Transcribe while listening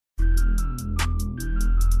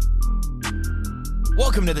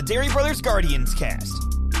Welcome to the Dery Brothers Guardians Cast,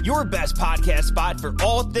 your best podcast spot for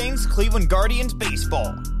all things Cleveland Guardians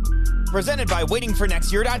baseball. Presented by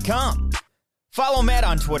waitingfornextyear.com. Follow Matt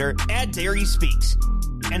on Twitter at Dery Speaks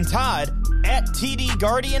and Todd at TD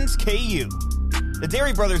Guardians KU. The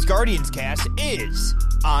Dery Brothers Guardians Cast is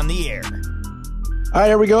on the air. All right,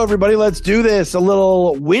 here we go, everybody. Let's do this. A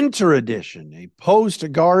little winter edition, a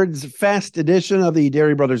post-GuardsFest edition of the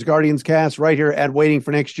Dery Brothers Guardians Cast right here at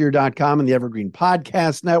waitingfornextyear.com and the Evergreen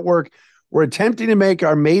Podcast Network. We're attempting to make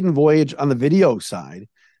our maiden voyage on the video side.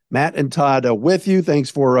 Matt and Todd with you. Thanks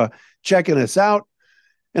for checking us out.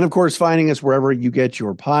 And, of course, finding us wherever you get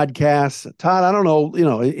your podcasts. Todd, I don't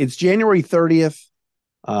know, it's January 30th.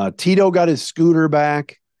 Tito got his scooter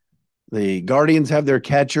back. The Guardians have their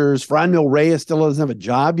catchers. Franmil Reyes still doesn't have a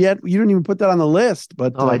job yet. You didn't even put that on the list.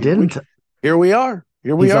 But I didn't. Here we are. A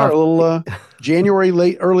little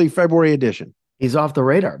January, early February edition. He's off the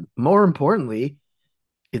radar. More importantly,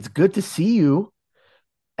 it's good to see you.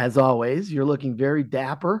 As always, you're looking very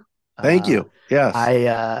dapper. Thank you. Yes.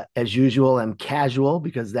 I, as usual, am casual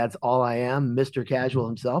because that's all I am, Mr. Casual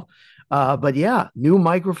himself. But yeah, new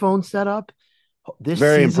microphone setup. This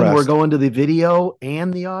very season, impressed. We're going to the video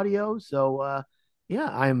and the audio. So,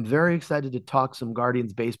 I am very excited to talk some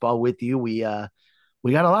Guardians baseball with you. We got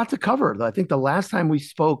a lot to cover. I think the last time we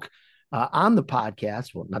spoke on the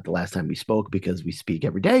podcast, well, not the last time we spoke because we speak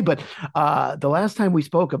every day, but the last time we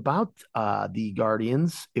spoke about the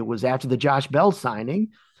Guardians, it was after the Josh Bell signing.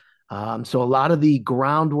 So a lot of the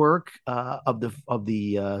groundwork of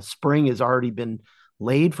the spring has already been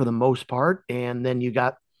laid for the most part. And then you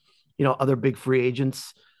got, other big free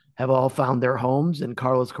agents have all found their homes, and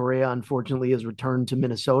Carlos Correa, unfortunately, has returned to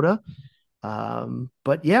Minnesota.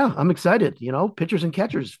 But yeah, I'm excited. Pitchers and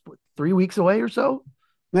catchers 3 weeks away or so.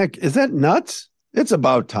 Nick, is that nuts? It's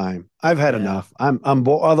about time. I've had enough. I'm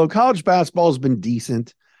although college basketball has been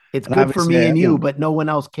decent. It's good for me and you, but no one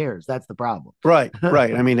else cares. That's the problem. Right.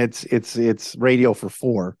 I mean, it's radio for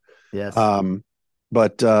four. Yes.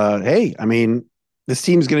 But hey, I mean, this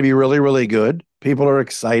team's going to be really, really good. People are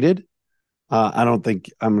excited. I don't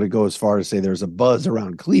think I'm going to go as far as say there's a buzz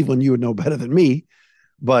around Cleveland. You would know better than me,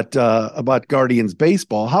 but about Guardians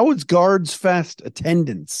baseball. How was GuardsFest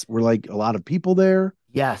attendance? Were like a lot of people there?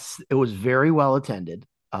 Yes, it was very well attended.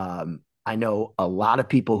 I know a lot of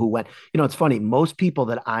people who went. It's funny. Most people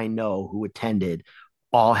that I know who attended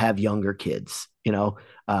all have younger kids. It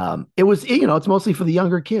was it's mostly for the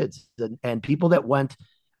younger kids and people that went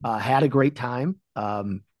had a great time.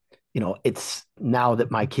 It's now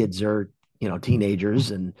that my kids are teenagers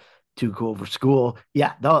and too cool for school.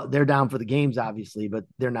 Yeah, they're down for the games, obviously, but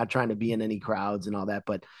they're not trying to be in any crowds and all that.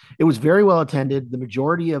 But it was very well attended. The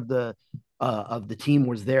majority of the team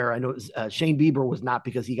was there. I know Shane Bieber was not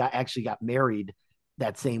because he actually got married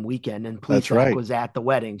that same weekend, and Plesac was at the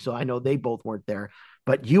wedding. So I know they both weren't there.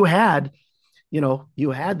 But you had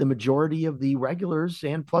the majority of the regulars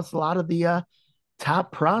and plus a lot of the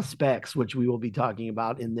top prospects, which we will be talking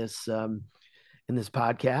about in this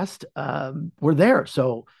podcast, were there.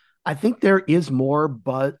 So I think there is more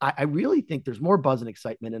buzz. I really think there's more buzz and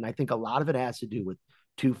excitement. And I think a lot of it has to do with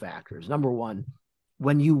two factors. Number one,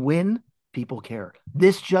 when you win, people care.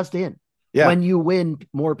 This just in. Yeah. When you win,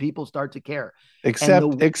 more people start to care.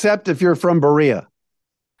 Except if you're from Berea,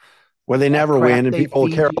 where they never win and people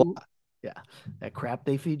care a lot. Yeah. That crap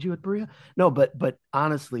they feed you at Berea. No, but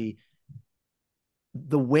honestly,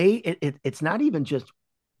 the way it's not even just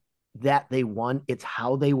that they won, it's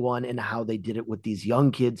how they won and how they did it with these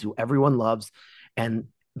young kids who everyone loves. And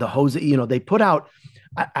the Jose, they put out,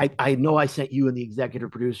 I know I sent you and the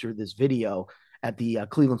executive producer this video at the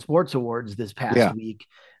Cleveland Sports Awards this past week.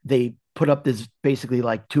 They put up this basically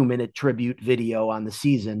like 2-minute tribute video on the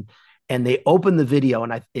season, and they opened the video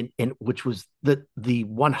and which was the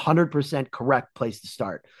 100% correct place to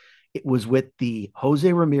start. It was with the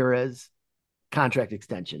Jose Ramirez contract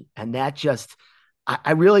extension. And that just,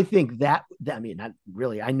 I really think that not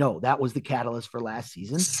really, I know that was the catalyst for last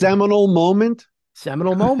season. Seminal moment.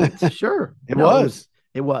 Sure. It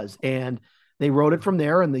was. And they wrote it from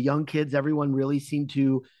there, and the young kids, everyone really seemed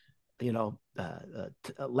to,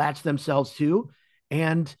 latch themselves to.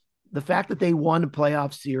 And the fact that they won a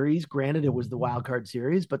playoff series, granted it was the wild card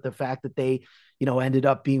series, but the fact that they, ended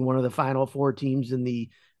up being one of the final four teams in the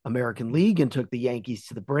American League and took the Yankees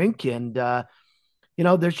to the brink. And,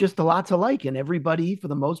 there's just a lot to like, and everybody, for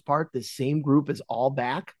the most part, the same group is all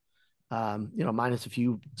back, minus a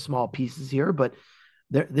few small pieces here, but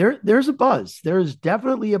there's a buzz. There's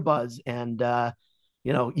definitely a buzz. And,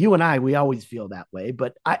 you and I, we always feel that way,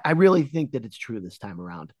 but I really think that it's true this time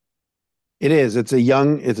around. It is. It's a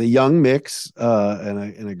young mix,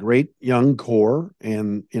 and a great young core.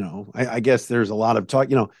 And, I guess there's a lot of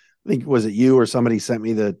talk, I think, was it you or somebody sent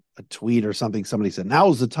me a tweet or something? Somebody said,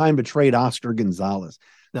 now's the time to trade Oscar Gonzalez.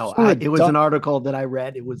 No, it was an article that I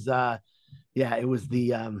read. It was, it was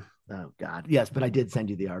the, oh God, yes, but I did send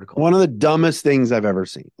you the article. One of the dumbest things I've ever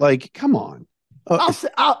seen. Like, come on.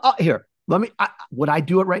 Here, would I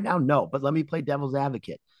do it right now? No, but let me play devil's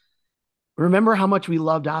advocate. Remember how much we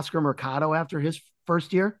loved Oscar Mercado after his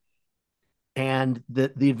first year? And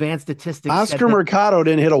the advanced statistics. Oscar Mercado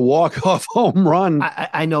didn't hit a walk-off home run.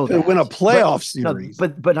 I know to win a playoff series. No,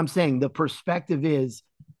 but I'm saying the perspective is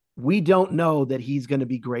we don't know that he's going to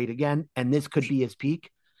be great again, and this could be his peak.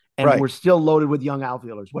 And we're still loaded with young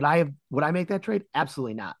outfielders. Would I make that trade?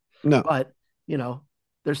 Absolutely not. No. But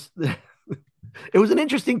there's it was an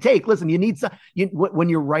interesting take. Listen, you need when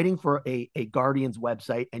you're writing for a Guardians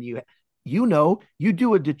website and you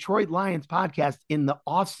do a Detroit Lions podcast in the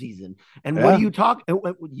off season. And what do you talk?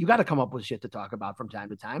 You got to come up with shit to talk about from time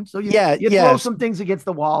to time. So you throw some things against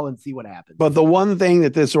the wall and see what happens. But the one thing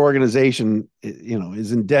that this organization,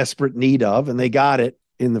 is in desperate need of, and they got it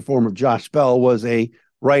in the form of Josh Bell, was a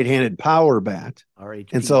right-handed power bat.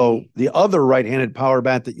 RHP. And so the other right-handed power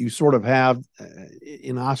bat that you sort of have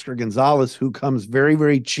in Oscar Gonzalez, who comes very,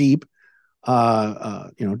 very cheap.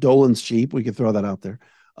 Dolan's cheap. We could throw that out there.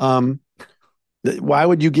 Why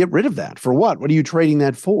would you get rid of that? For what? What are you trading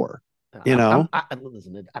that for?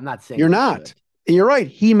 Listen, I'm not saying you're not. And you're right.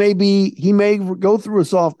 He may go through a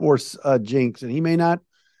sophomore jinx, and he may not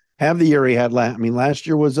have the year he had last. I mean, last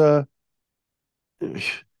year was that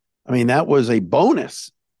was a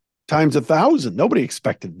bonus times 1,000. Nobody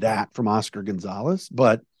expected that from Oscar Gonzalez,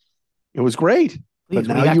 but it was great. But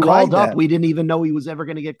now you called up. We didn't even know he was ever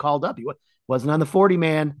going to get called up. He wasn't on the 40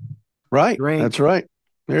 man. Right. Drink. That's right.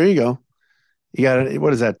 There you go. You got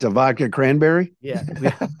what is that? Vodka cranberry? Yeah.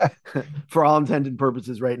 For all intents and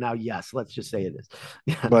purposes right now, yes. Let's just say it is.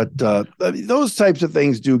 But those types of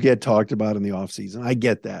things do get talked about in the off season. I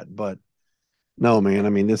get that, but no, man. I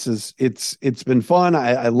mean, it's been fun.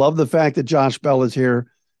 I love the fact that Josh Bell is here.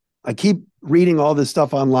 I keep reading all this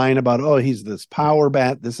stuff online about, he's this power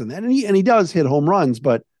bat, this and that. And he does hit home runs,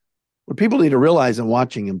 but what people need to realize in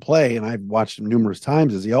watching him play, and I've watched him numerous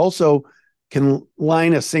times, is he also can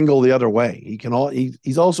line a single the other way.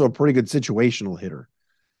 He's also a pretty good situational hitter.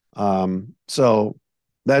 So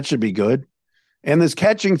that should be good. And this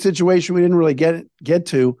catching situation we didn't really get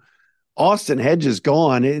to. Austin Hedges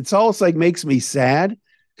gone. It's almost like makes me sad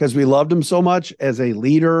because we loved him so much as a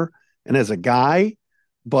leader and as a guy.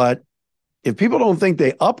 But if people don't think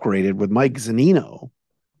they upgraded with Mike Zunino,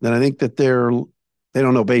 then I think that they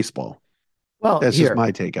don't know baseball. Well, that's just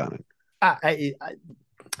my take on it.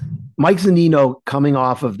 Mike Zunino coming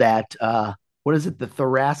off of that, what is it? The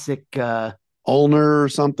thoracic ulnar or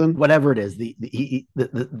something, whatever it is,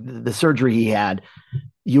 the surgery he had.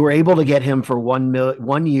 You were able to get him for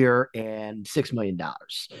 1 year and $6 million.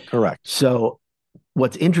 Correct. So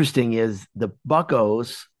what's interesting is the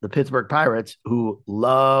Buccos, the Pittsburgh Pirates, who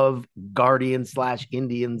love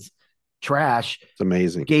Guardians/Indians trash. It's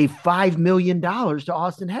amazing. Gave $5 million to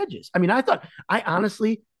Austin Hedges. I mean,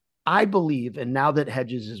 I believe, and now that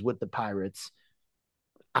Hedges is with the Pirates,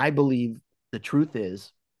 I believe the truth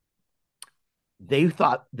is they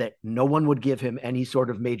thought that no one would give him any sort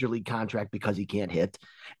of major league contract because he can't hit,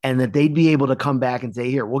 and that they'd be able to come back and say,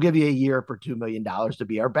 here, we'll give you a year for $2 million to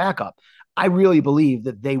be our backup. I really believe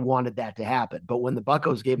that they wanted that to happen. But when the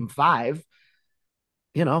Buccos gave him $5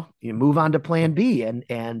 million, you move on to plan B.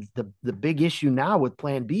 And the big issue now with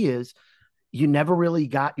plan B is you never really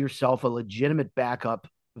got yourself a legitimate backup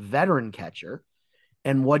veteran catcher.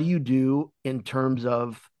 And what do you do in terms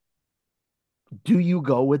of, do you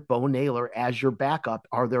go with Bo Naylor as your backup?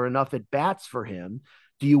 Are there enough at bats for him?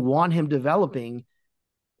 Do you want him developing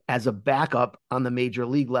as a backup on the major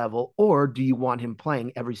league level, or do you want him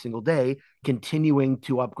playing every single day, continuing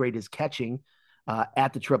to upgrade his catching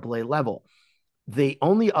at the AAA level?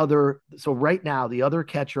 So right now, the other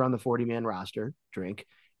catcher on the 40-man roster,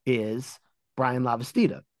 is Brian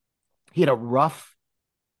Lavastida. He had a rough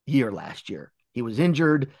year last year. He was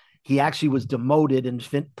injured. He actually was demoted and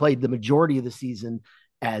played the majority of the season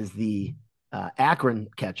as the Akron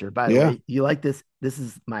catcher. By the way, you like this? This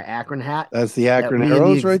is my Akron hat. That's the Akron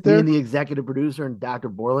Arrows right there. Me and the executive producer and Dr.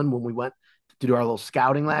 Borland, when we went to do our little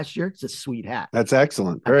scouting last year, it's a sweet hat. That's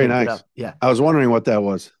excellent. Very nice. Yeah. I was wondering what that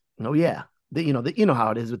was. Oh yeah. You know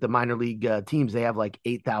how it is with the minor league teams. They have like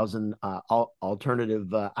 8,000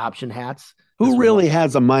 alternative option hats. Who really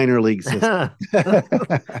has a minor league system?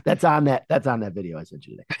 That's on that video I sent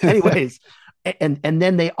you today. Anyways, and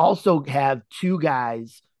then they also have two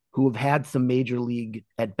guys who have had some major league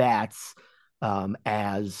at bats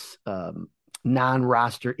as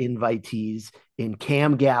non-roster invitees in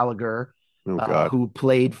Cam Gallagher, who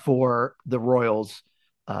played for the Royals,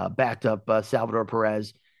 backed up Salvador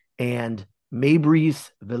Perez, and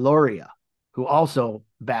Maybreeze Viloria, who also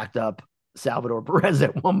backed up Salvador Perez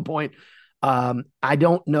at one point. I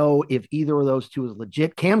don't know if either of those two is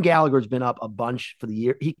legit. Cam Gallagher's been up a bunch for the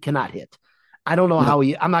year. He cannot hit. I don't know how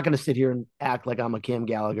I'm not going to sit here and act like I'm a Cam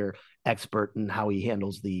Gallagher expert and how he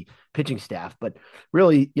handles the pitching staff. But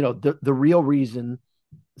really, the real reason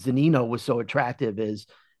Zunino was so attractive is,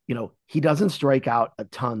 he doesn't strike out a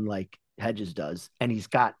ton like Hedges does, and he's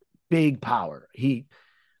got big power. A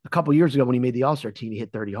couple years ago when he made the All-Star team, he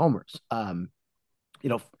hit 30 homers. I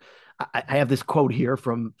have this quote here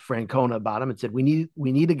from Francona about him. It said, we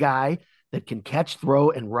need a guy that can catch,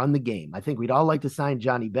 throw, and run the game. I think we'd all like to sign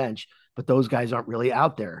Johnny Bench, but those guys aren't really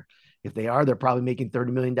out there. If they are, they're probably making $30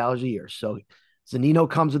 million a year. So Zunino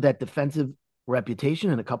comes with that defensive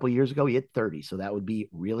reputation, and a couple of years ago, he hit 30. So that would be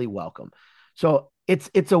really welcome. So it's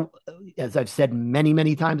as I've said many,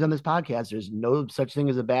 many times on this podcast, there's no such thing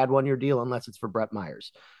as a bad one-year deal unless it's for Brett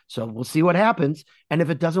Myers. So we'll see what happens. And if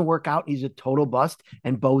it doesn't work out, he's a total bust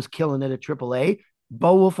and Bo's killing it at AAA,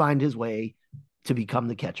 Bo will find his way to become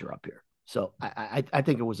the catcher up here. So I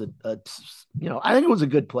think it was I think it was a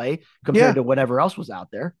good play compared to whatever else was out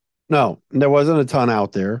there. No, there wasn't a ton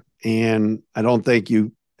out there. And I don't think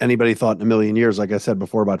anybody thought in a million years, like I said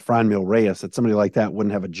before about Franmil Reyes, that somebody like that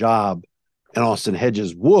wouldn't have a job, and Austin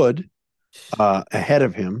Hedges would ahead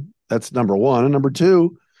of him. That's number one. And number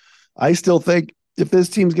two, I still think if this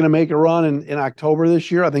team's going to make a run in October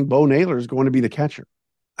this year, I think Bo Naylor is going to be the catcher.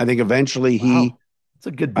 I think eventually it's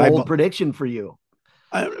a good bold prediction for you.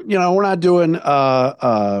 We're not doing Selby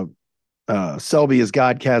is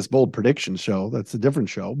Godcast bold prediction show. That's a different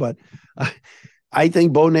show, but I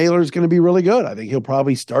think Bo Naylor is going to be really good. I think he'll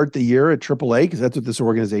probably start the year at AAA because that's what this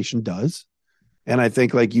organization does. And I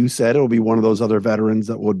think, like you said, it'll be one of those other veterans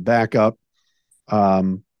that would back up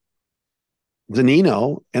Zunino,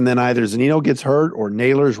 and then either Zunino gets hurt or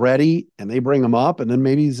Naylor's ready and they bring him up, and then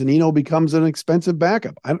maybe Zunino becomes an expensive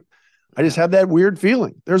backup. I just have that weird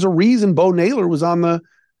feeling. There's a reason Bo Naylor was on the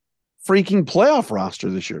freaking playoff roster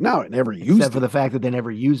this year. Now, it never used Except for the fact that they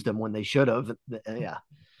never used him when they should have. Yeah.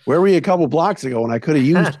 Where were you a couple blocks ago when I could have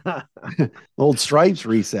used old Stripes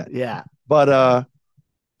reset? Yeah. But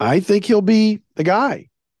I think he'll be the guy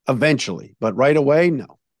eventually, but right away,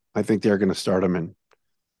 no. I think they're going to start him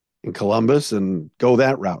in Columbus and go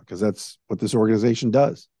that route because that's what this organization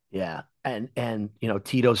does. Yeah. And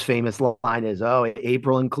Tito's famous line is,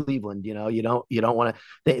 April in Cleveland, you don't want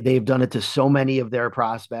to, they've done it to so many of their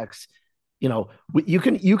prospects. You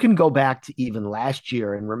can go back to even last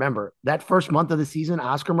year and remember that first month of the season,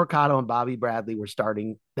 Oscar Mercado and Bobby Bradley were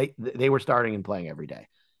starting. They were starting and playing every day.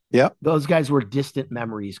 Yeah. Those guys were distant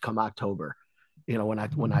memories come October.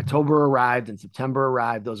 When October arrived and September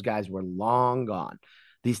arrived, those guys were long gone.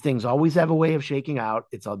 These things always have a way of shaking out.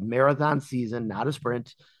 It's a marathon season, not a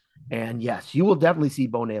sprint. And yes, you will definitely see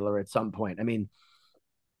Bo Naylor at some point. I mean,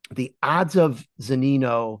 the odds of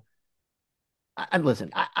Zunino, and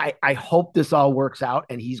listen, I hope this all works out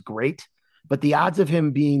and he's great, but the odds of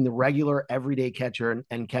him being the regular everyday catcher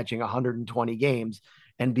and catching 120 games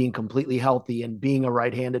and being completely healthy and being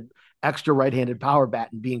a extra right-handed power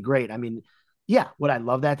bat and being great. I mean, yeah, would I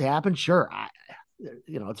love that to happen? Sure.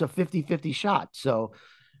 It's a 50-50 shot. So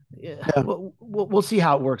we'll see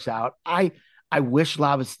how it works out. I wish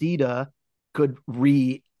Lavastida could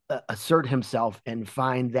reassert himself and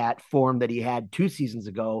find that form that he had 2 seasons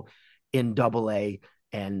ago in AA.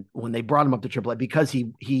 And when they brought him up to AAA, because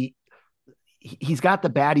he's got the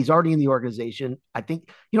bat, he's already in the organization. I think,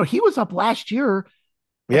 he was up last year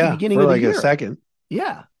at the beginning of the year. A second.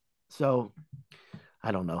 Yeah. So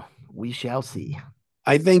I don't know. We shall see.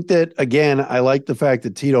 I think that, again, I like the fact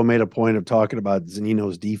that Tito made a point of talking about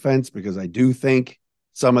Zunino's defense because I do think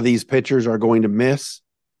some of these pitchers are going to miss,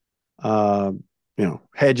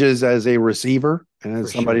 Hedges as a receiver and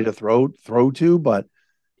as somebody to throw to,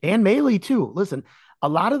 and Maile too. Listen, a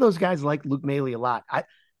lot of those guys like Luke Maile a lot.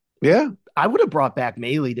 I would have brought back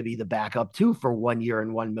Maile to be the backup too for 1 year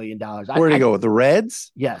and $1 million. Where do you go with the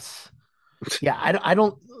Reds? Yes. Yeah. I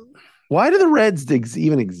don't. Why do the Reds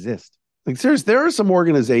even exist? Like, seriously, there are some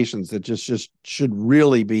organizations that just should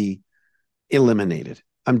really be eliminated.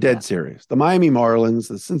 I'm dead serious. The Miami Marlins,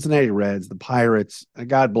 the Cincinnati Reds, the Pirates,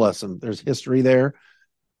 God bless them. There's history there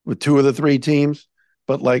with 2 of the 3 teams.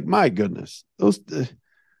 But, my goodness,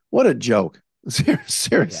 what a joke.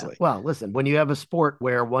 Seriously. Yeah. Well, listen, when you have a sport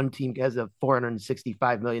where one team has a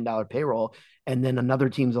 $465 million payroll and then another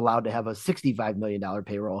team's allowed to have a $65 million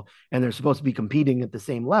payroll and they're supposed to be competing at the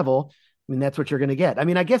same level, I mean, that's what you're going to get. I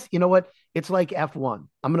mean, I guess, you know what? It's like F1.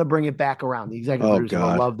 I'm going to bring it back around. The executive producer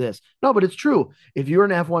will love this. No, but it's true. If you're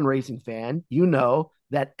an F1 racing fan, you know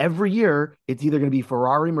that every year it's either going to be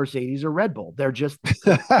Ferrari, Mercedes, or Red Bull. They're just,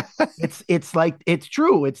 it's like, it's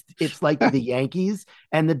true. It's like the Yankees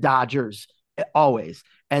and the Dodgers always.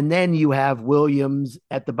 And then you have Williams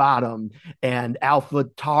at the bottom and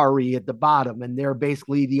AlphaTauri at the bottom. And they're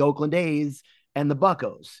basically the Oakland A's and the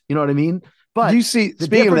Buccos. You know what I mean? But you see, the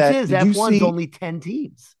difference is F1's only 10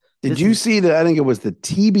 teams. Did you see that? I think it was the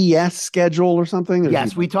TBS schedule or something.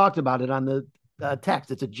 Yes, we talked about it on the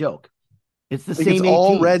text. It's a joke. It's the same. It's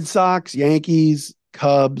all Red Sox, Yankees,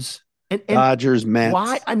 Cubs, and Dodgers, Mets.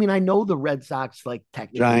 Why? I mean, I know the Red Sox like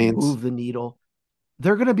technically Giants move the needle.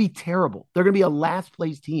 They're going to be terrible. They're going to be a last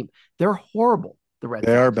place team. They're horrible. The Red Sox.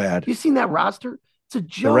 They are bad. You seen that roster? It's a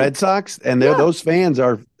joke. The Red Sox, and those fans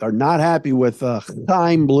are not happy with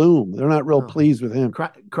Chaim Bloom. They're not real pleased with him.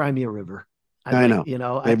 Cry me a river. I know. You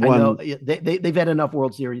know, they've won. They've had enough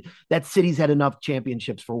World Series. That city's had enough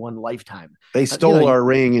championships for one lifetime. They stole our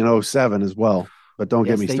ring in 2007 as well, but don't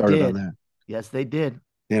get me started on that. Yes, they did.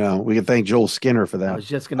 You know, we can thank Joel Skinner for that. I was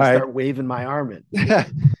just going to start waving my arm in.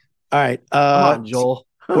 All right. Come on, Joel.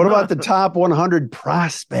 What about the top 100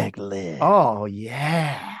 prospect list? Oh,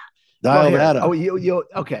 yeah. Dial that up.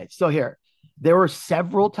 Okay. So here, there were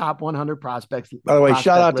several top 100 prospects. By the way,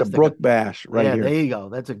 shout out to Brooke Bash here. There you go.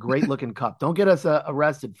 That's a great looking cup. Don't get us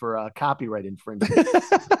arrested for copyright infringement.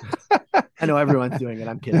 I know everyone's doing it.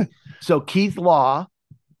 I'm kidding. So Keith Law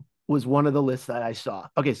was one of the lists that I saw.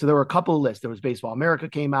 Okay. So there were a couple of lists. There was Baseball America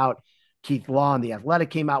came out. Keith Law and The Athletic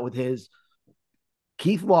came out with his.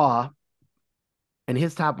 Keith Law and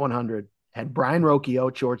his top 100 had Brian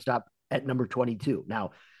Rocchio, shortstop, at number 22.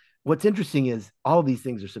 Now, what's interesting is all of these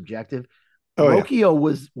things are subjective. Rocchio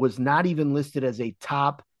was not even listed as a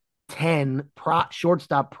top 10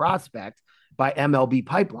 shortstop prospect by MLB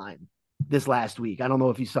Pipeline this last week. I don't know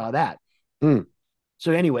if you saw that.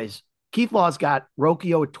 So anyways, Keith Law's got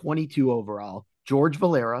Rocchio at 22 overall, George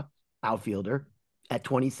Valera, outfielder, at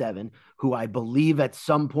 27, who I believe at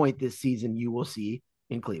some point this season you will see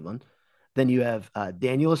in Cleveland. Then you have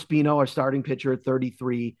Daniel Espino, our starting pitcher, at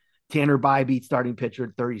 33, Tanner Bybee, starting pitcher,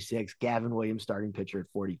 at 36, Gavin Williams, starting pitcher, at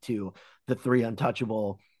 42, the three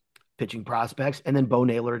untouchable pitching prospects, and then Bo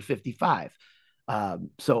Naylor at 55.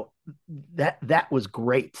 So that was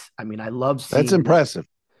great. I mean, I love seeing that's impressive.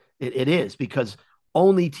 It is, because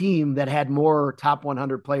only team that had more top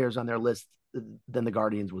 100 players on their list than the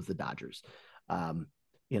Guardians was the Dodgers.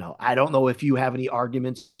 You know, I don't know if you have any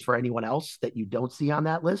arguments for anyone else that you don't see on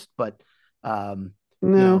that list, but no, you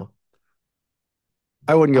know,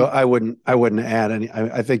 I wouldn't go. I wouldn't add any.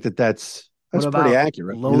 I think that's pretty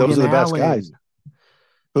accurate. Those are the best guys.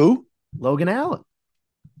 Who? Logan Allen.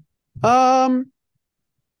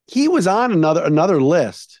 He was on another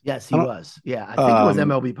list. Yes, he was. Yeah, I think it was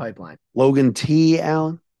MLB Pipeline. Logan T.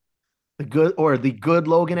 Allen. The good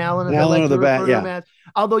Logan Allen. Allen or the bat, yeah.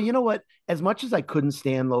 Although, you know what? As much as I couldn't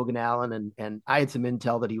stand Logan Allen and I had some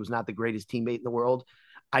intel that he was not the greatest teammate in the world,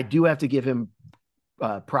 I do have to give him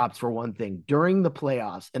props for one thing. During the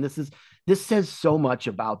playoffs, and this says so much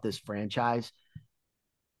about this franchise,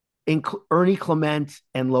 Ernie Clement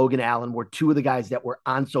and Logan Allen were two of the guys that were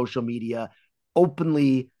on social media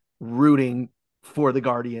openly rooting for the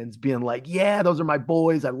Guardians, being like, yeah, those are my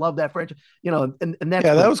boys. I love that franchise. You know, and that's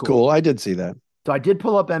that was cool. I did see that. So I did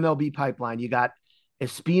pull up MLB Pipeline. You got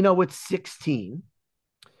Espino at 16.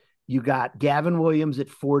 You got Gavin Williams at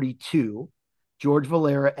 42. George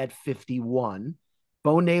Valera at 51.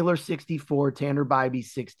 Bo Naylor, 64. Tanner Bybee,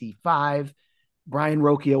 65. Brian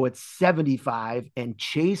Rocchio at 75. And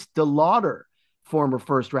Chase DeLauder, former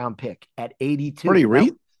first-round pick, at 82. Pretty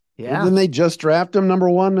read. Yeah. Didn't they just draft him number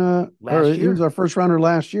one? Last year. He was our first rounder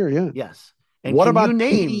last year. Yeah. Yes. And what about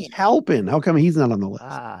Petey Halpin? How come he's not on the list?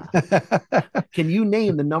 Can you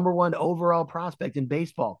name the number one overall prospect in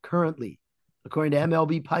baseball currently, according to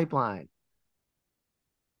MLB Pipeline?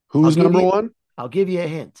 Who's number one? I'll give you a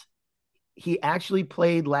hint. He actually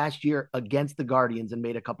played last year against the Guardians and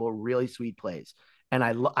made a couple of really sweet plays. And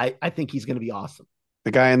I think he's going to be awesome.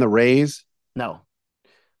 The guy in the Rays? No.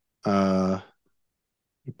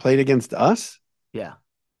 He played against us? Yeah.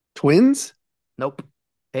 Twins? Nope.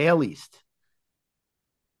 AL East.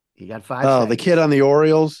 He got 5 seconds. The kid on the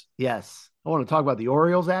Orioles? Yes. I want to talk about the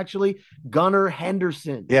Orioles, actually. Gunnar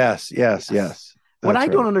Henderson. Yes. What I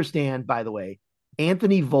don't understand, by the way,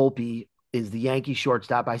 Anthony Volpe is the Yankee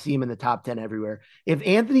shortstop. I see him in the top 10 everywhere. If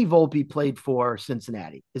Anthony Volpe played for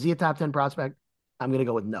Cincinnati, is he a top 10 prospect? I'm going to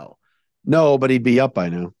go with no. No, but he'd be up by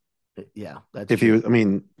now. Yeah, that's if true. he was. I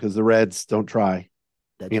mean, because the Reds don't try.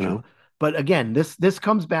 That's true. But again, this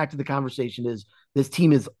comes back to the conversation: is this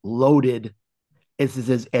team is loaded. This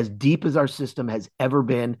is as deep as our system has ever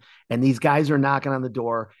been, and these guys are knocking on the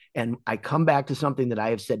door. And I come back to something that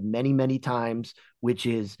I have said many, many times, which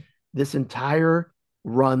is this entire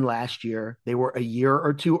run last year, they were a year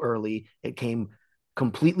or two early. It came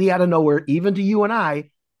completely out of nowhere, even to you and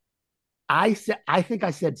I. I think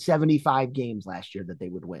I said 75 games last year that they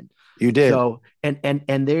would win. You did. So and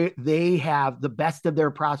they have the best of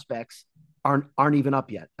their prospects aren't even up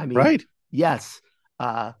yet. I mean, right. Yes.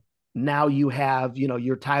 Now you have,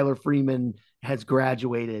 your Tyler Freeman has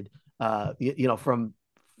graduated, from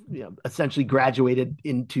essentially graduated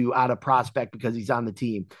into out of prospect because he's on the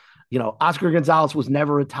team. Oscar Gonzalez was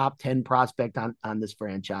never a top 10 prospect on this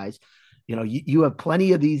franchise. You have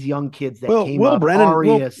plenty of these young kids that came up.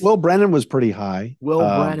 Will Brennan was pretty high.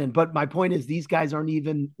 Brennan. But my point is these guys aren't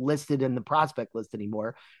even listed in the prospect list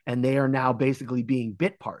anymore. And they are now basically being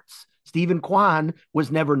bit parts. Stephen Kwan was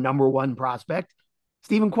never number one prospect.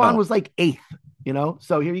 Stephen Kwan was like 8th,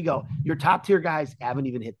 So here you go. Your top tier guys haven't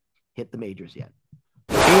even hit the majors yet.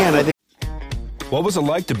 And I think. What was it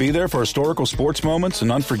like to be there for historical sports moments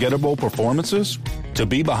and unforgettable performances? To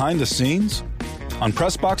be behind the scenes? On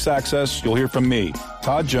Pressbox Access, you'll hear from me,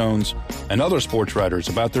 Todd Jones, and other sports writers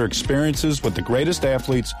about their experiences with the greatest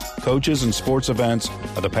athletes, coaches, and sports events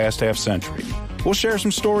of the past half century. We'll share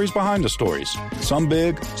some stories behind the stories, some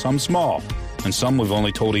big, some small, and some we've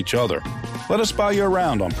only told each other. Let us buy you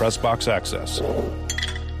around on Pressbox Access.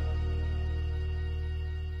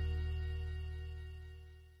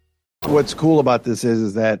 What's cool about this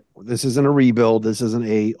is that this isn't a rebuild. This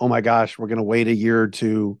isn't oh my gosh, we're going to wait a year or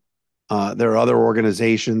two. There are other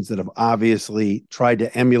organizations that have obviously tried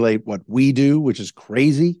to emulate what we do, which is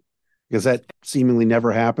crazy because that seemingly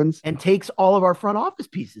never happens. And takes all of our front office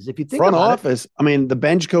pieces. If you think front about office, I mean, the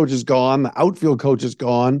bench coach is gone. The outfield coach is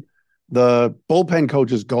gone. The bullpen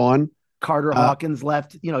coach is gone. Carter Hawkins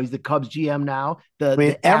left. He's the Cubs GM now.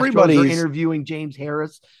 Everybody's Astros are interviewing James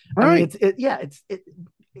Harris. Right. I mean,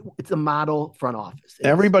 it's a model front office.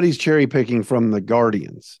 Everybody's cherry picking from the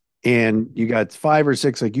Guardians. And you got 5 or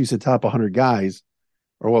 6, like you said, top 100 guys,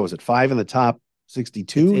 or what was it? 5 in the top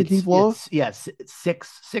 62. Yes,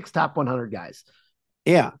 six top 100 guys.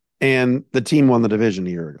 Yeah, and the team won the division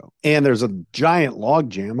a year ago. And there's a giant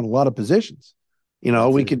logjam in a lot of positions.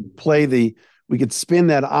 We could spin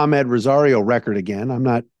that Ahmed Rosario record again. I'm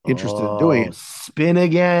not interested in doing it. Spin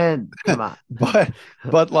again. Come on.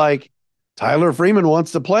 but like Tyler Freeman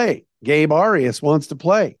wants to play. Gabe Arias wants to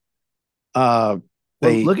play.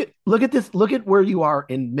 Look at this. Look at where you are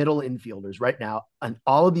in middle infielders right now. And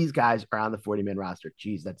all of these guys are on the 40-man roster.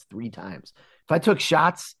 Geez, that's 3 times. If I took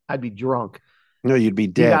shots, I'd be drunk. No, you'd be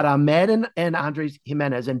dead. You got Ahmed and Andres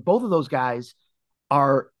Jimenez, and both of those guys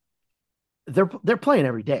they're playing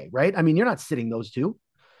every day, right? I mean, you're not sitting those two.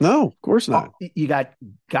 No, of course not. You got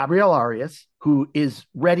Gabriel Arias, who is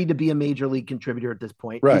ready to be a major league contributor at this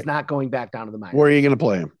point. Right. He's not going back down to the minors. Where are you going to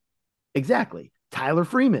play him? Exactly. Tyler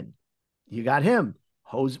Freeman. You got him.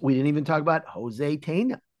 We didn't even talk about Jose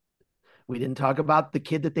Tena. We didn't talk about the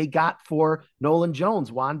kid that they got for Nolan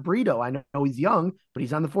Jones, Juan Brito. I know he's young, but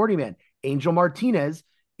he's on the 40-man. Angel Martinez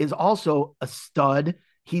is also a stud.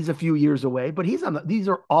 He's a few years away, but he's on these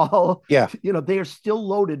are all, they are still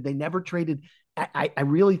loaded. They never traded. I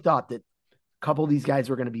really thought that a couple of these guys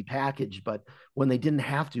were going to be packaged, but when they didn't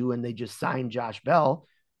have to, and they just signed Josh Bell,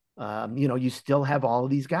 you still have all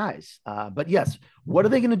of these guys. But yes, what are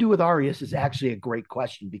they going to do with Arias is actually a great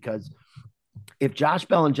question, because if Josh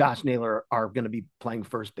Bell and Josh Naylor are going to be playing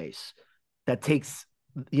first base, that takes,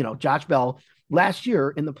 Josh Bell last year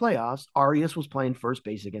in the playoffs, Arias was playing first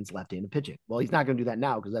base against left-handed pitching. Well, he's not going to do that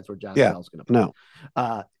now because that's where Josh Bell's going to play.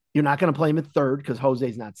 No. You're not going to play him at third because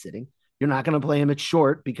Jose's not sitting. You're not going to play him at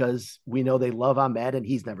short because we know they love Ahmed and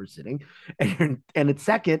he's never sitting. And at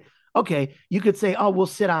second, okay, you could say, oh, we'll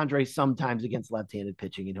sit Andre sometimes against left-handed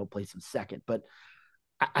pitching and he'll play some second. But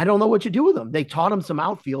I don't know what you do with him. They taught him some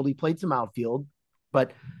outfield. He played some outfield.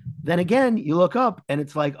 But then again, you look up and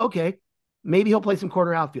it's like, okay, maybe he'll play some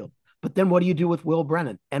quarter outfield. But then what do you do with Will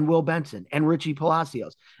Brennan and Will Benson and Richie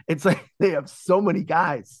Palacios? It's like they have so many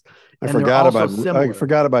guys. I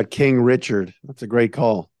forgot about King Richard. That's a great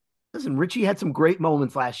call. Listen, Richie had some great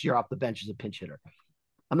moments last year off the bench as a pinch hitter.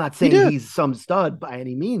 I'm not saying he's some stud by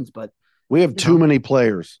any means, but we have too many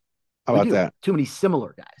players. How about that? Too many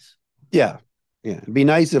similar guys. Yeah. Yeah. It'd be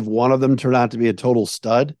nice if one of them turned out to be a total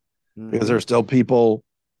stud, because there's still people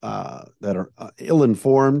that are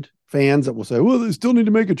ill-informed fans that will say, well, they still need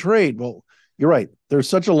to make a trade. Well, you're right. There's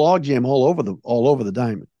such a logjam all over the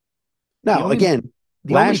diamond. Now, again,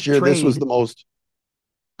 last year, this was the most.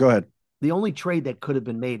 Go ahead. The only trade that could have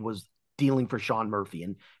been made was dealing for Sean Murphy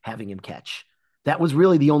and having him catch. That was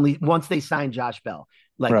really the only, once they signed Josh Bell.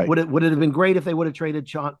 Like, right. would it have been great if they would have traded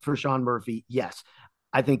for Sean Murphy? Yes.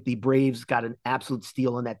 I think the Braves got an absolute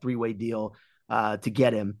steal in that 3-way deal to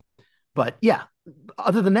get him. But yeah,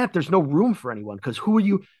 other than that, there's no room for anyone, because who are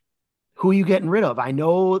you getting rid of? I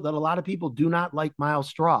know that a lot of people do not like Miles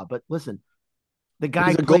Straw, but listen, the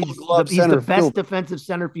guy plays, he's the best defensive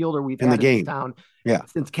center fielder we've had in this town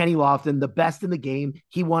since Kenny Lofton, the best in the game.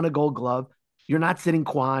 He won a Gold Glove. You're not sitting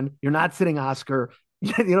Quan. You're not sitting Oscar.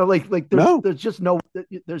 There's just no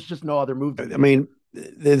other move. I mean,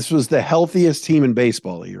 this was the healthiest team in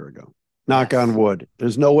baseball a year ago. Knock on wood.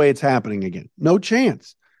 There's no way it's happening again. No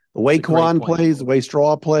chance. The way Quan plays, the way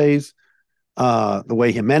Straw plays, the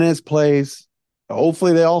way Jimenez plays.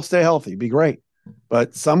 Hopefully they all stay healthy. It'd be great.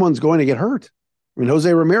 But someone's going to get hurt. I mean,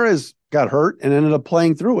 Jose Ramirez got hurt and ended up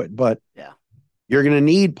playing through it. But you're going to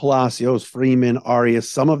need Palacios, Freeman,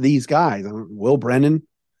 Arias, some of these guys. Will Brennan.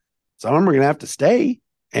 Some of them are going to have to stay.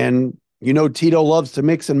 And, Tito loves to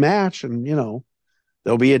mix and match. And,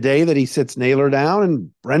 there'll be a day that he sits Naylor down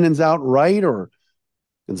and Brennan's out right, or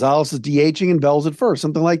Gonzalez is DHing and Bell's at first,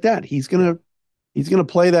 something like that. He's going to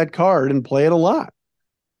play that card and play it a lot.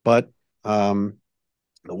 But the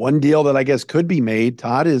one deal that I guess could be made,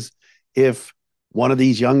 Todd, is if one of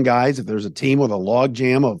these young guys, if there's a team with a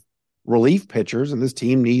logjam of relief pitchers and this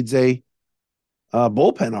team needs a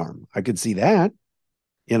bullpen arm, I could see that.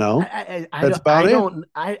 That's about it.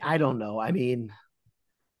 I don't know. I mean,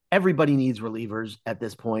 everybody needs relievers at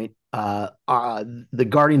this point. The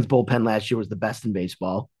Guardians bullpen last year was the best in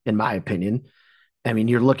baseball, in my opinion. I mean,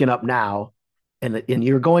 you're looking up now, and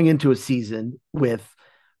you're going into a season with.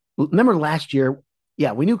 Remember last year?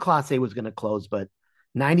 Yeah, we knew Clase was going to close, but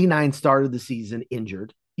 99 started the season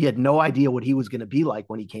injured. You had no idea what he was going to be like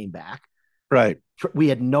when he came back. Right. We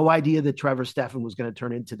had no idea that Trevor Stephan was going to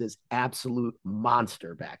turn into this absolute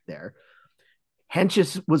monster back there.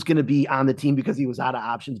 Hentges was going to be on the team because he was out of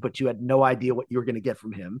options, but you had no idea what you were going to get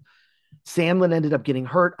from him. Sandlin ended up getting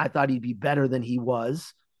hurt. I thought he'd be better than he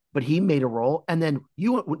was, but he made a role. And then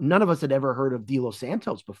none of us had ever heard of De Los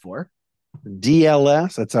Santos before.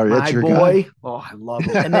 DLS. That's your boy. Guy. Oh, I love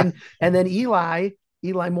him. and then Eli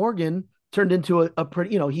Morgan turned into a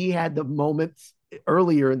pretty, he had the moments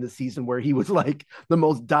earlier in the season where he was like the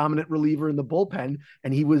most dominant reliever in the bullpen,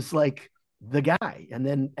 and he was like the guy. And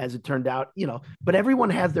then as it turned out, but everyone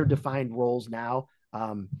has their defined roles now.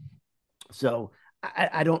 So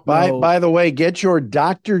I don't know. By the way, get your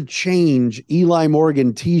Dr. Change Eli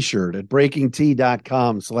Morgan t-shirt at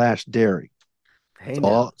breakingtea.com/Dery. Hey,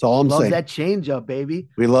 that's all I'm saying. Love that change up, baby.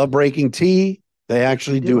 We love Breaking Tea. They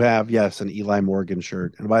actually do have, an Eli Morgan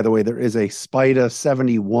shirt. And by the way, there is a Spida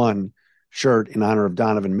 71 shirt in honor of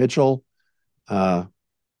Donovan Mitchell. So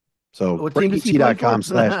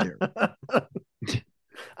breakingtea.com/Dery.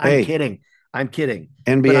 I'm kidding.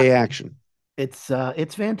 NBA action.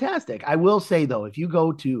 It's fantastic. I will say though, if you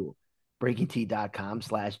go to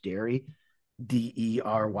breakingtea.com/Dery,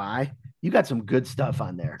 DERY, you got some good stuff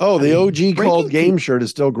on there. Oh, the OG called game shirt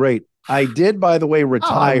is still great. I did, by the way,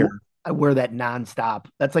 retire. I wear that nonstop.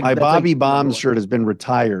 That's like my Bobby Bombs shirt has been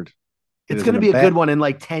retired. It's going to be a good one in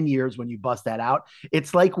like 10 years when you bust that out.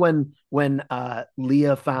 It's like when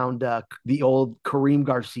Leah found the old Kareem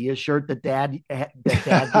Garcia shirt that dad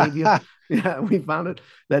gave you. Yeah, we found it.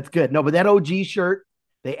 That's good. No, but that OG shirt,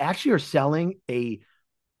 they actually are selling a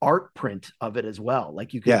art print of it as well.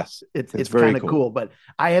 Like you can, it's kind of cool. But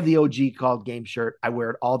I have the OG called game shirt. I wear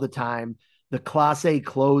it all the time. The Class A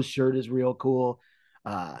closed shirt is real cool.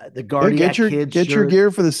 The Guardian get your gear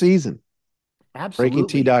for the season.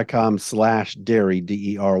 Absolutely. breakingtea.com/Dery,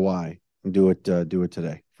 DERY, and do it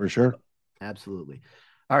today for sure. Absolutely.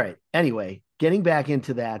 All right. Anyway, getting back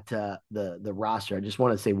into that, the roster, I just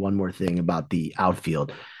want to say one more thing about the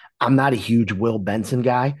outfield. I'm not a huge Will Benson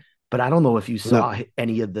guy, but I don't know if you saw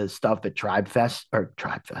any of the stuff at Tribe Fest, I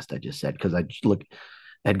just said, because I just look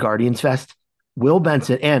at Guardians Fest. Will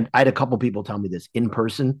Benson, and I had a couple people tell me this in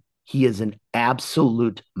person, he is an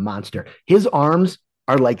absolute monster. His arms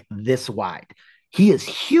are like this wide. He is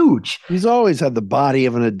huge. He's always had the body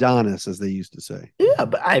of an Adonis, as they used to say. Yeah,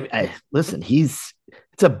 but I listen, it's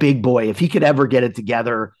a big boy. If he could ever get it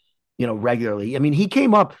together, regularly. I mean, he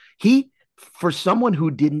came up, for someone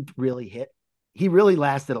who didn't really hit, he really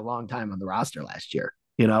lasted a long time on the roster last year.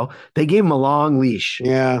 They gave him a long leash.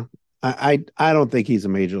 Yeah. I don't think he's a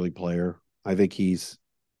major league player. I think he's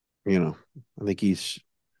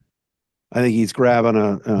I think he's grabbing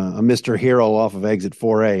a Mr. Hero off of exit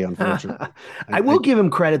 4A, unfortunately. I will give him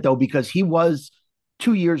credit, though, because he was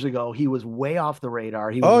 2 years ago, he was way off the radar.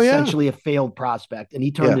 He was essentially a failed prospect, and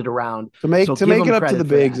he turned it around. To make it up to the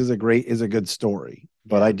bigs is a good story,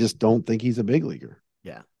 but I just don't think he's a big leaguer.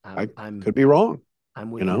 Yeah. I could be wrong.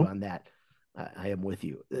 I'm with you on that. I am with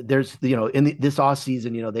you. There's, in this off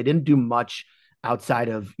season, they didn't do much outside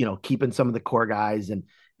of, keeping some of the core guys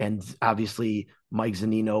and obviously Mike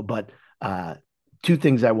Zunino. But two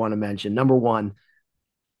things I want to mention. Number one,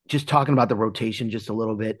 just talking about the rotation just a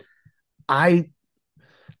little bit. I'm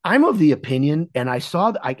of the opinion, and I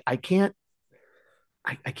saw I can't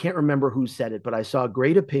remember who said it, but I saw a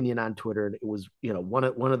great opinion on Twitter. And it was, one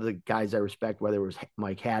of the guys I respect, whether it was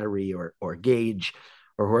Mike Hattery or Gage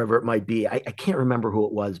or whoever it might be. I can't remember who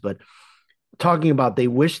it was, but talking about they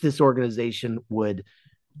wish this organization would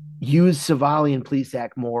use Savali and Plesac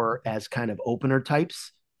more as kind of opener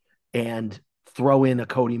types and throw in a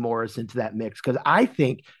Cody Morris into that mix. Because I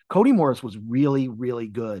think Cody Morris was really, really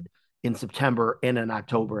good in September and in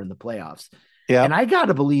October in the playoffs. Yeah. And I got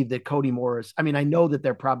to believe that Cody Morris, I mean, I know that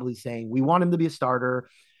they're probably saying we want him to be a starter.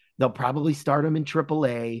 They'll probably start him in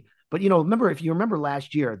AAA. But, if you remember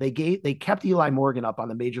last year, they kept Eli Morgan up on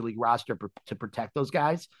the major league roster to protect those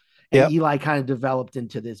guys. And Eli kind of developed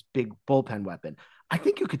into this big bullpen weapon. I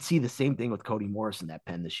think you could see the same thing with Cody Morris in that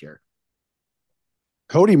pen this year.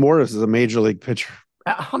 Cody Morris is a major league pitcher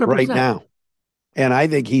 100%. Right now. And I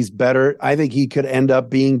think he's better. I think he could end up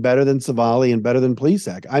being better than Savali and better than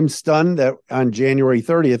Plesac. I'm stunned that on January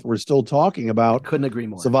 30th, we're still talking about couldn't agree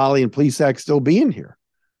more. Savali and Plesac still being here.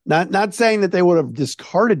 Not saying that they would have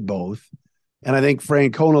discarded both. And I think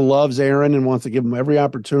Francona loves Aaron and wants to give him every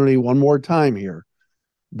opportunity one more time here.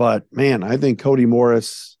 But man, I think Cody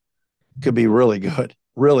Morris could be really good.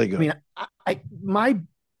 Really good. I mean,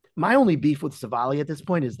 my only beef with Savali at this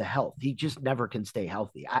point is the health. He just never can stay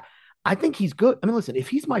healthy. I think he's good. I mean, listen, if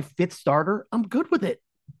he's my fifth starter, I'm good with it.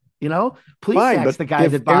 Plesac's the guy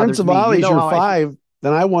that bothers Aaron Savali's your 5,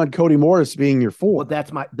 then I want Cody Morris being your 4. Well,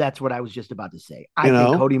 that's what I was just about to say. I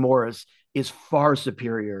think Cody Morris is far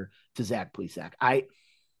superior to Zach Plesac. I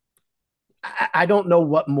don't know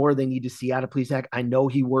what more they need to see out of Plesac. I know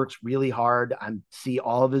he works really hard. I see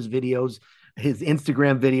all of his videos, his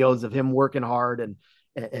Instagram videos of him working hard and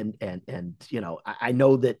I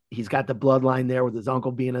know that he's got the bloodline there with his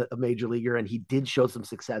uncle being a major leaguer, and he did show some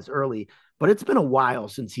success early, but it's been a while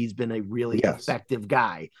since he's been a really effective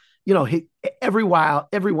guy. Every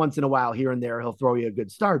once in a while here and there, he'll throw you a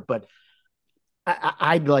good start, but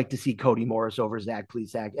I'd like to see Cody Morris over Zach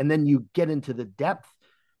Plesac. And then you get into the depth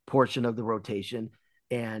portion of the rotation,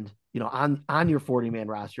 and on your 40-man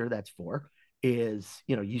roster, that's 4 is,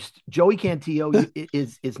 Joey Cantillo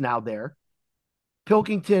is now there.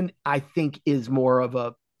 Pilkington, I think, is more of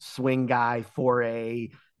a swing guy,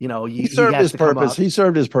 4A. He served his purpose. He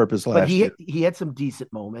served his purpose last year. He had some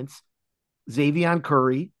decent moments. Xavion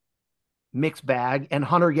Curry, mixed bag, and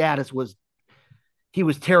Hunter Gaddis was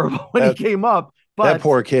terrible when he came up. But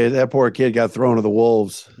that poor kid got thrown to the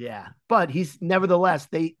wolves. Yeah, but he's nevertheless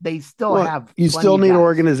they still have. You still need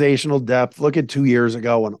organizational depth. Look at 2 years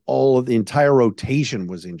ago when all of the entire rotation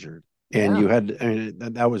was injured. And you had,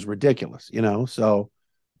 that was ridiculous, so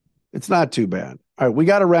it's not too bad. All right, we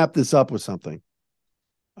got to wrap this up with something.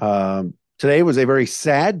 Today was a very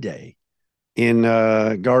sad day in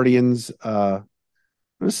Guardians, I'm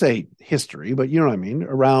going to say history, but you know what I mean,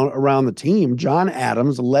 around the team. John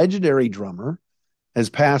Adams, a legendary drummer, has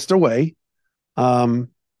passed away. Man,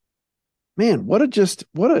 what a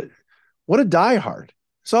diehard.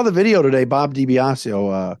 Saw the video today. Bob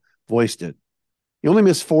DiBiasio voiced it. He only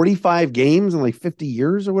missed 45 games in like 50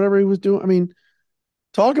 years or whatever he was doing. I mean,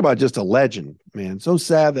 talk about just a legend, man. So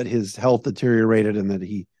sad that his health deteriorated and that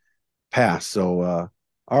he passed. So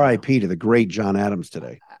RIP to the great John Adams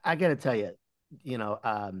today. I got to tell you,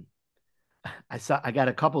 I got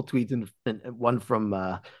a couple tweets and one from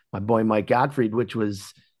my boy Mike Gottfried, which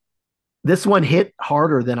was, this one hit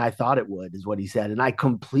harder than I thought it would, is what he said. And I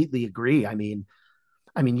completely agree. I mean,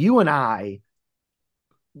 you and I,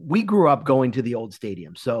 we grew up going to the old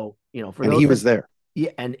stadium. So, he was there.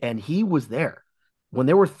 Yeah. And he was there when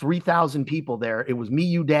there were 3,000 people there. It was me,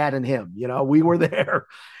 you, dad, and him, we were there.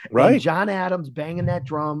 Right. And John Adams banging that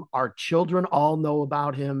drum. Our children all know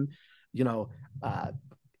about him.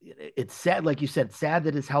 It's sad. Like you said, sad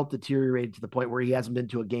that his health deteriorated to the point where he hasn't been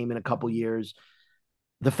to a game in a couple years.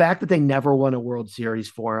 The fact that they never won a World Series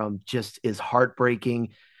for him just is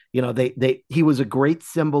heartbreaking. He was a great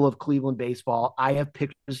symbol of Cleveland baseball. I have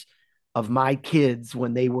pictures of my kids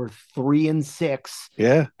when they were 3 and 6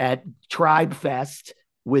 at Tribe Fest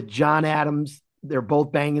with John Adams they're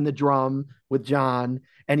both banging the drum with John,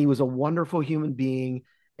 and he was a wonderful human being.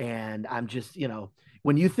 And I'm just,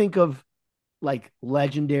 when you think of like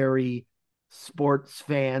legendary sports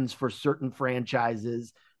fans for certain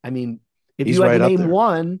franchises, I mean, if He's you had right to up name there.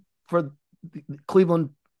 one for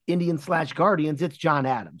Cleveland Indians / Guardians, it's John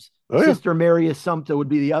Adams. Oh, yeah. Sister Mary Assumpta would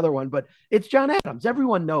be the other one, but it's John Adams.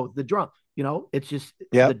 Everyone knows the drum. It's just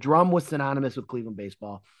the drum was synonymous with Cleveland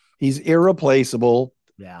baseball. He's irreplaceable.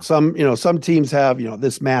 Yeah. Some teams have,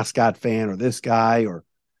 this mascot fan or this guy or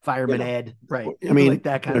Fireman Ed. Right. I mean, like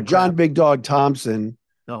that kind of John crap. Big Dog Thompson.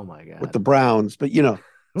 Oh my God. With the Browns, but it's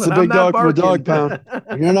When a big I'm not dog from a dog pound.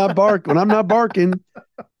 You're not barking. When I'm not barking,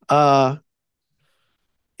 love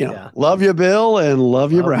you, Bill, and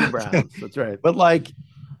love you, Browns. That's right. But like,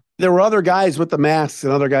 there were other guys with the masks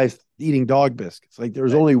and other guys eating dog biscuits. Like there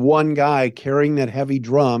was only one guy carrying that heavy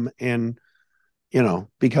drum and,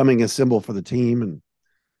 becoming a symbol for the team. And,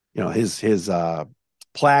 his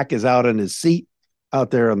plaque is out in his seat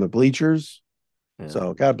out there on the bleachers. Yeah.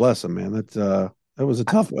 So God bless him, man. That was a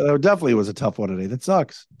tough one. That definitely was a tough one today. That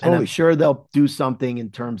sucks. Totally. And I'm sure they'll do something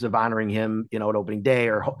in terms of honoring him, at opening day,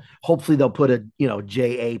 or hopefully they'll put a,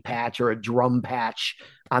 JA patch or a drum patch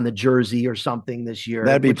on the jersey or something this year.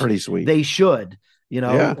 That'd be pretty sweet. They should,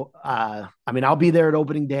 Yeah. I mean, I'll be there at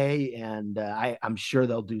opening day, and I'm sure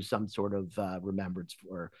they'll do some sort of remembrance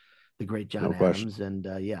for the great John Adams. And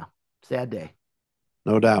sad day.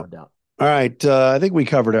 No doubt. All right. I think we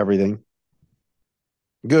covered everything.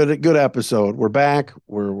 Good episode. We're back.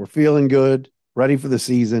 We're feeling good, ready for the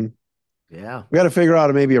season. Yeah. We got to figure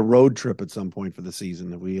out maybe a road trip at some point for the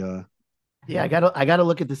season. I gotta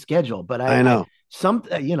look at the schedule, but I know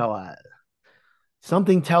something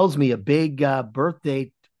tells me a big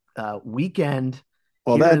birthday weekend.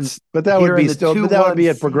 Well, that would be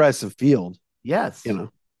at Progressive Field. Yes.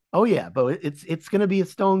 Oh yeah. But it's going to be a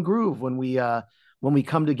stone groove when we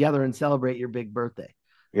come together and celebrate your big birthday.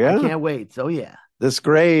 Yeah. I can't wait. So yeah. This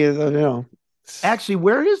gray, Actually,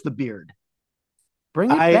 where is the beard?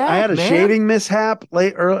 Bring it back. I had a shaving mishap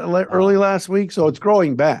early last week, so it's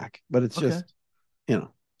growing back, but it's just,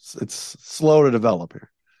 it's slow to develop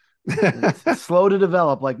here. It's slow to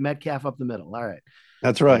develop, like Metcalf up the middle. All right.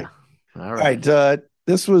 That's right. Yeah. All right.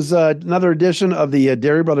 This was another edition of the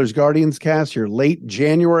Dery Brothers Guardians Cast, your late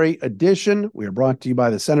January edition. We are brought to you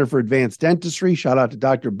by the Center for Advanced Dentistry. Shout out to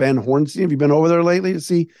Dr. Ben Hornstein. Have you been over there lately to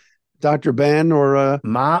see Dr. Ben or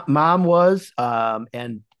Mom was,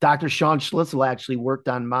 and Dr. Sean Schlitzel actually worked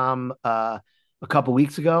on Mom a couple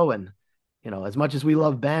weeks ago. And, as much as we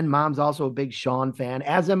love Ben, Mom's also a big Sean fan,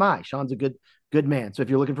 as am I. Sean's a good man. So if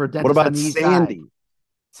you're looking for a dentist, what about Sandy?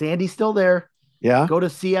 Sandy's still there. Yeah. Go to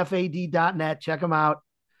cfad.net. Check them out.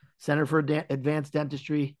 Center for Advanced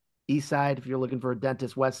Dentistry, East Side. If you're looking for a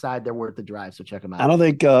dentist, West Side, they're worth the drive. So check them out. I don't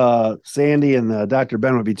think Sandy and Dr.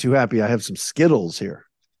 Ben would be too happy. I have some Skittles here.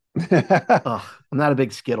 I'm not a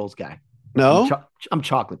big Skittles guy. No, I'm a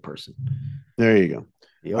chocolate person. There you go.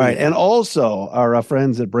 All right. And also our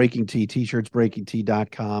friends at Breaking Tea, t-shirts,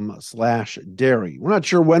 breakingtea.com/Dery. We're not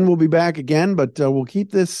sure when we'll be back again, but we'll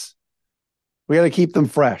keep this. We got to keep them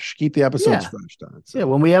fresh. Keep the episodes fresh, Don. So. Yeah.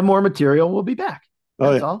 When we have more material, we'll be back.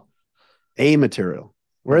 That's all. A material.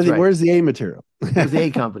 Where's the A material? There's the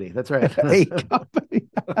A company. That's right. A company.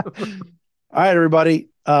 All right, everybody.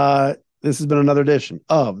 This has been another edition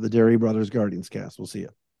of the Dery Brothers Guardians Cast. We'll see you.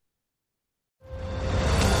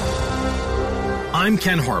 I'm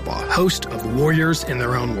Ken Harbaugh, host of Warriors in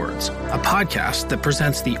Their Own Words, a podcast that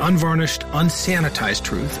presents the unvarnished, unsanitized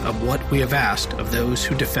truth of what we have asked of those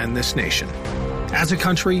who defend this nation. As a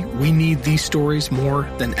country, we need these stories more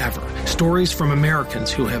than ever. Stories from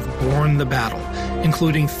Americans who have borne the battle,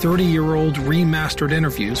 including 30-year-old remastered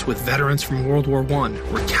interviews with veterans from World War I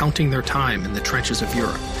recounting their time in the trenches of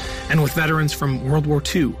Europe, and with veterans from World War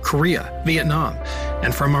II, Korea, Vietnam,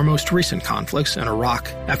 and from our most recent conflicts in Iraq,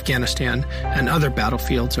 Afghanistan, and other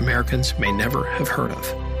battlefields Americans may never have heard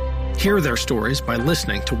of. Hear their stories by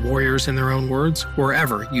listening to Warriors in Their Own Words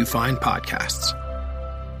wherever you find podcasts.